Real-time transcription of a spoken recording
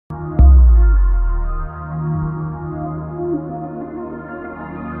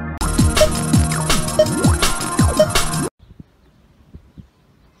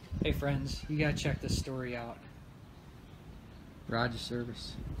Hey friends, you gotta check this story out. Roger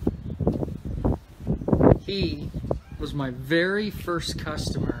Service. He was my very first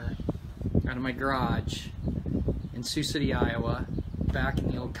customer out of my garage in Sioux City, Iowa, back in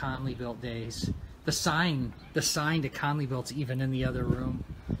the old Conley built days. The sign to Conley built's even in the other room.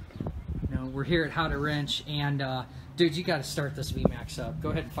 You know, we're here at How2Wrench, and dude, you gotta start this VMAX up. Go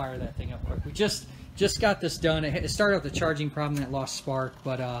ahead and fire that thing up quick. We just got this done. It started with the charging problem and it lost spark,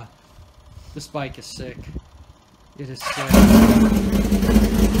 but this bike is sick. It is sick.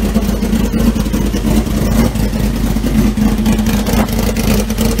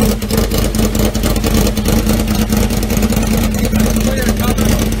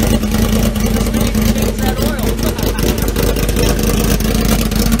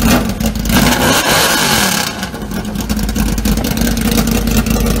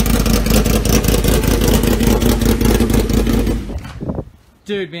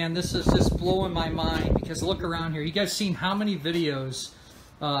 Dude, man, this is just blowing my mind because look around here. You guys seen how many videos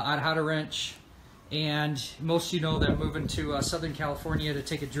on How2Wrench, and most of you know that I'm moving to Southern California to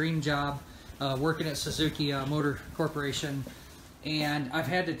take a dream job, working at Suzuki Motor Corporation, and I've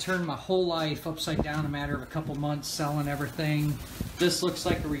had to turn my whole life upside down in a matter of a couple months, selling everything. This looks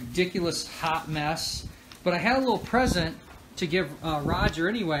like a ridiculous hot mess, but I had a little present to give Roger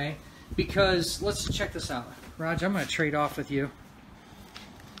anyway, because let's check this out. Roger, I'm going to trade off with you.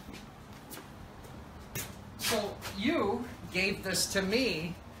 So you gave this to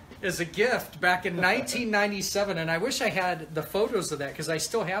me as a gift back in 1997, and I wish I had the photos of that because I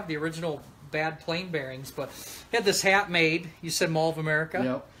still have the original bad plane bearings. But I had this hat made. You said Mall of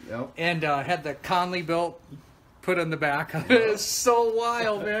America. Yep. And had the Conley built put on the back. It's so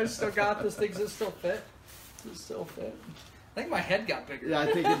wild, man. I still got this thing. Does it still fit? Does it still fit? I think my head got bigger. Yeah,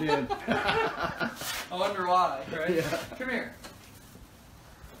 I think it did. I wonder why, right? Yeah. Come here.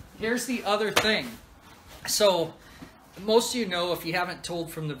 Here's the other thing. So, most of you know, if you haven't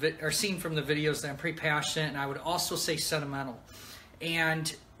told from the or seen from the videos, that I'm pretty passionate, and I would also say sentimental.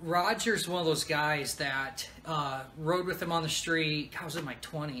 And Roger's one of those guys that rode with him on the street. I was in my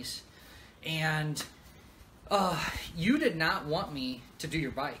 20s, and you did not want me to do your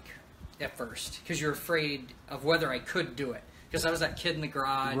bike at first because you're afraid of whether I could do it. Because I was that kid in the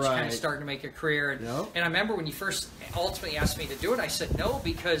garage, kind of starting to make a career. And, and I remember when you first ultimately asked me to do it, I said no,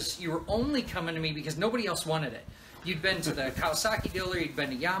 because you were only coming to me because nobody else wanted it. You'd been to the Kawasaki dealer, you'd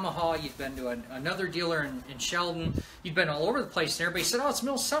been to Yamaha, you'd been to another dealer in Sheldon, you'd been all over the place, and everybody said, oh, it's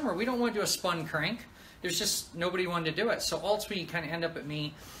middle of summer, we don't want to do a spun crank. There's just nobody wanted to do it. So ultimately you kind of end up at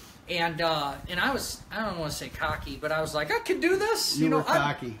me. And I was, I don't want to say cocky, but I was like, I can do this. You know,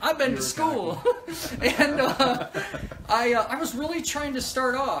 cocky. I've been to school. And I was really trying to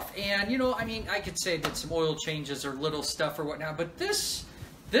start off. And, you know, I mean, I could say I did some oil changes or little stuff or whatnot. But this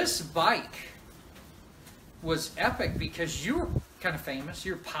bike was epic because you were kind of famous.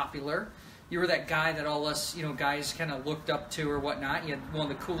 You're popular. You were that guy that all us, you know, guys kind of looked up to or whatnot. You had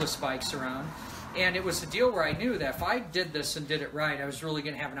one of the coolest bikes around. And it was a deal where I knew that if I did this and did it right, I was really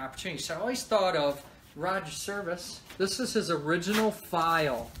going to have an opportunity. So I always thought of Roger Service. This is his original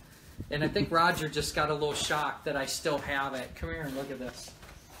file. And I think Roger just got a little shocked that I still have it. Come here and look at this.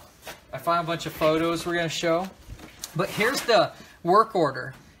 I found a bunch of photos we're going to show. But here's the work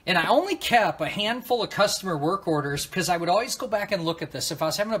order. And I only kept a handful of customer work orders because I would always go back and look at this. If I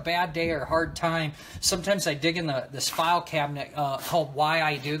was having a bad day or a hard time, sometimes I dig in this file cabinet called Why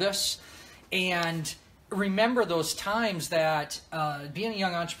I Do This. And remember those times that being a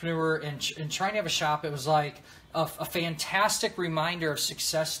young entrepreneur and trying to have a shop, it was like a fantastic reminder of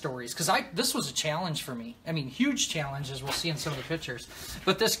success stories. Because this was a challenge for me. I mean, huge challenge, as we'll see in some of the pictures.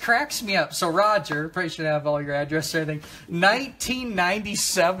 But this cracks me up. So Roger, probably should have all your address or anything.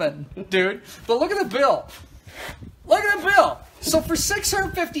 1997, dude. But look at the bill. Look at the bill. So for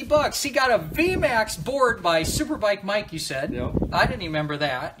 $650, he got a VMAX board by Superbike Mike, you said. Yep. I didn't remember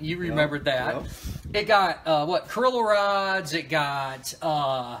that. You remembered that. Yep. It got, what, Carrillo rods. It got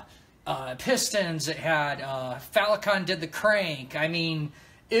pistons. It had, Falicon did the crank. I mean,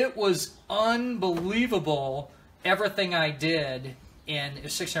 it was unbelievable, everything I did. And it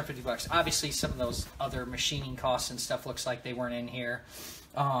was $650. Obviously, some of those other machining costs and stuff looks like they weren't in here.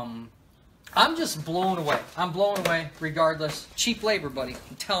 I'm just blown away. I'm blown away regardless. Cheap labor, buddy.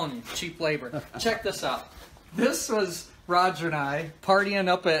 I'm telling you, cheap labor. Check this out. This was Roger and I partying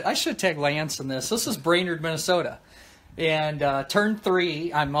up at, I should tag Lance in this. This is Brainerd, Minnesota. And turn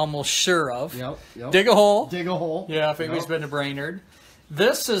 3, I'm almost sure of. Yep. Dig a hole. Dig a hole. Yeah, if anybody's been to Brainerd.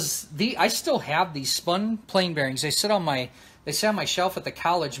 This is I still have these spun plane bearings. They sit on my shelf at the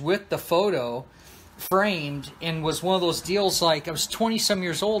college with the photo framed, and was one of those deals like I was 20-some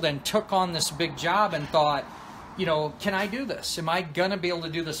years old and took on this big job and thought, you know, can I do this? Am I going to be able to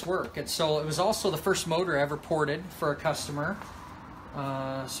do this work? And so it was also the first motor I ever ported for a customer.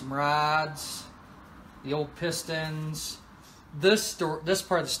 Some rods, the old pistons. This part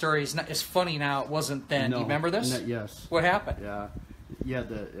of the story is funny now. It wasn't then. No, Do you remember this? Yes. What happened? Yeah. Yeah,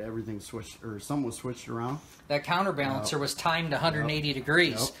 everything switched, or something was switched around. That counterbalancer was timed 180 Yep.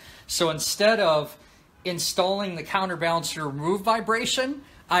 degrees. Yep. So instead of installing the counterbalancer to remove vibration,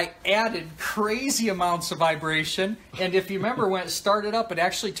 I added crazy amounts of vibration. And if you remember when it started up, it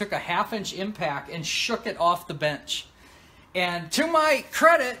actually took a 1/2-inch impact and shook it off the bench. And to my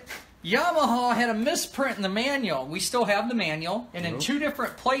credit, Yamaha had a misprint in the manual. We still have the manual. And in 2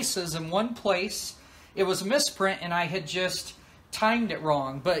 different places, in one place, it was a misprint, and I had just timed it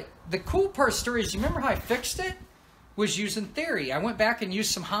wrong. But the cool part of the story is, you remember how I fixed it? Was using theory. I went back and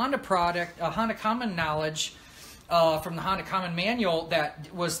used some Honda product, Honda Common knowledge from the Honda Common manual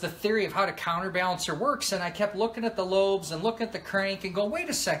that was the theory of how the counterbalancer works. And I kept looking at the lobes and looking at the crank and go, wait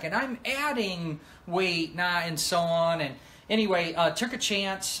a second, I'm adding weight, and so on. And anyway, took a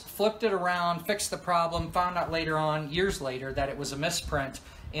chance, flipped it around, fixed the problem, found out later on, years later, that it was a misprint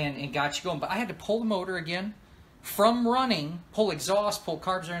and got you going. But I had to pull the motor again from running, pull exhaust, pull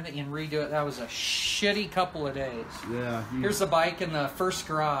carbs and everything, and redo it. That was a shitty couple of days. Yeah. Here's the bike in the first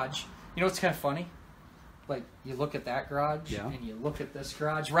garage. You know what's kind of funny? Like, you look at that garage, and you look at this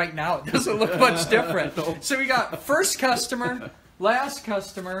garage. Right now, it doesn't look much different. No. So we got first customer, last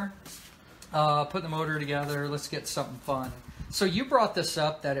customer, putting the motor together. Let's get something fun. So you brought this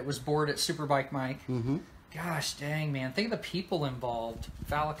up, that it was bored at Superbike Mike. Mm-hmm. Gosh dang, man. Think of the people involved.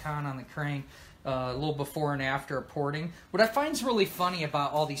 Falicon on the crank. A little before and after porting. What I find is really funny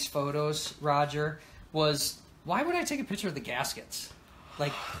about all these photos, Roger, was why would I take a picture of the gaskets?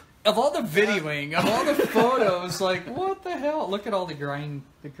 Like, of all the videoing, of all the photos, like, what the hell? Look at all the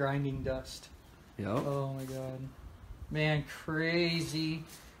grinding dust. Yep. Oh my god, man, crazy.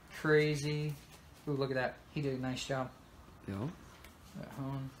 Ooh, look at that. He did a nice job. Yep. At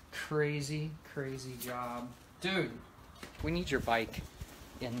home. Crazy job, dude. We need your bike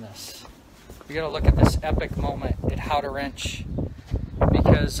in this. We gotta look at this epic moment at How2Wrench,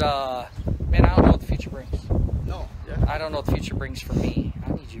 because man, I don't know what the future brings. No. Yeah. I don't know what the future brings for me.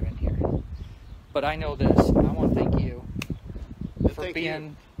 I need you in here. But I know this. I want to thank you for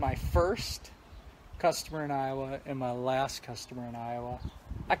being my first customer in Iowa and my last customer in Iowa.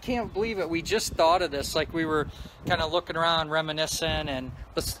 I can't believe it. We just thought of this. Like, we were kind of looking around, reminiscing, and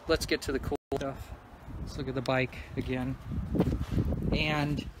let's get to the cool stuff. Let's look at the bike again.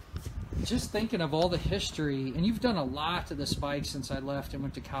 And just thinking of all the history, and you've done a lot to this bike since I left and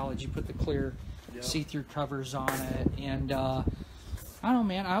went to college. You put the clear see-through covers on it, and I don't know,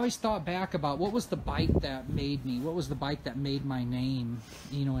 man, I always thought back about what was the bike that made me, what was the bike that made my name,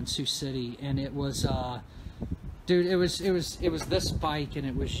 you know, in Sioux City. And it was dude, it was this bike, and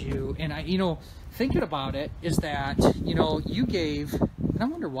it was you. And I, you know, thinking about it is that, you know, you gave, and I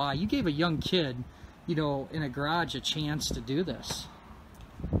wonder why, you gave a young kid, you know, in a garage a chance to do this.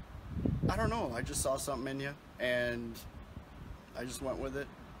 I don't know. I just saw something in you, and I just went with it.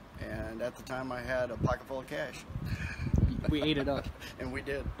 And at the time, I had a pocket full of cash. We ate it up. And we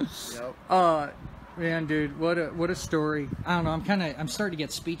did. Yep. Man, dude, what a story. I don't know. I'm starting to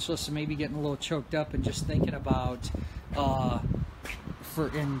get speechless and maybe getting a little choked up, and just thinking about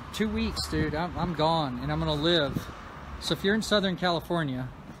in 2 weeks, dude, I'm gone and I'm gonna live. So if you're in Southern California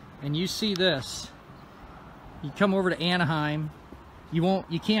and you see this, you come over to Anaheim. You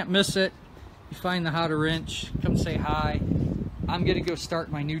can't miss it. You find the How2Wrench. Come say hi. I'm gonna go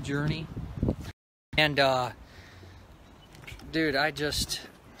start my new journey. And dude, I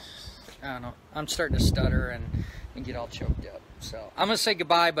don't know. I'm starting to stutter and get all choked up. So I'm gonna say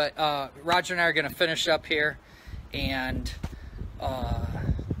goodbye, but Roger and I are gonna finish up here, and oh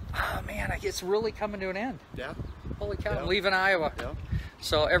man, it's really coming to an end. Yeah. Holy cow! I'm leaving Iowa. Yeah.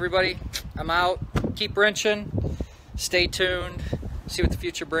 So everybody, I'm out. Keep wrenching. Stay tuned. See what the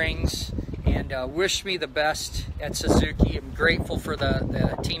future brings, and wish me the best at Suzuki. I'm grateful for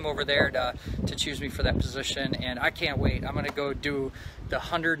the team over there to choose me for that position, and I can't wait. I'm gonna go do the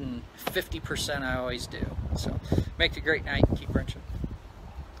 150% I always do. So make it a great night. Keep wrenching.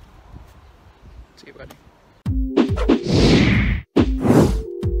 See you, buddy.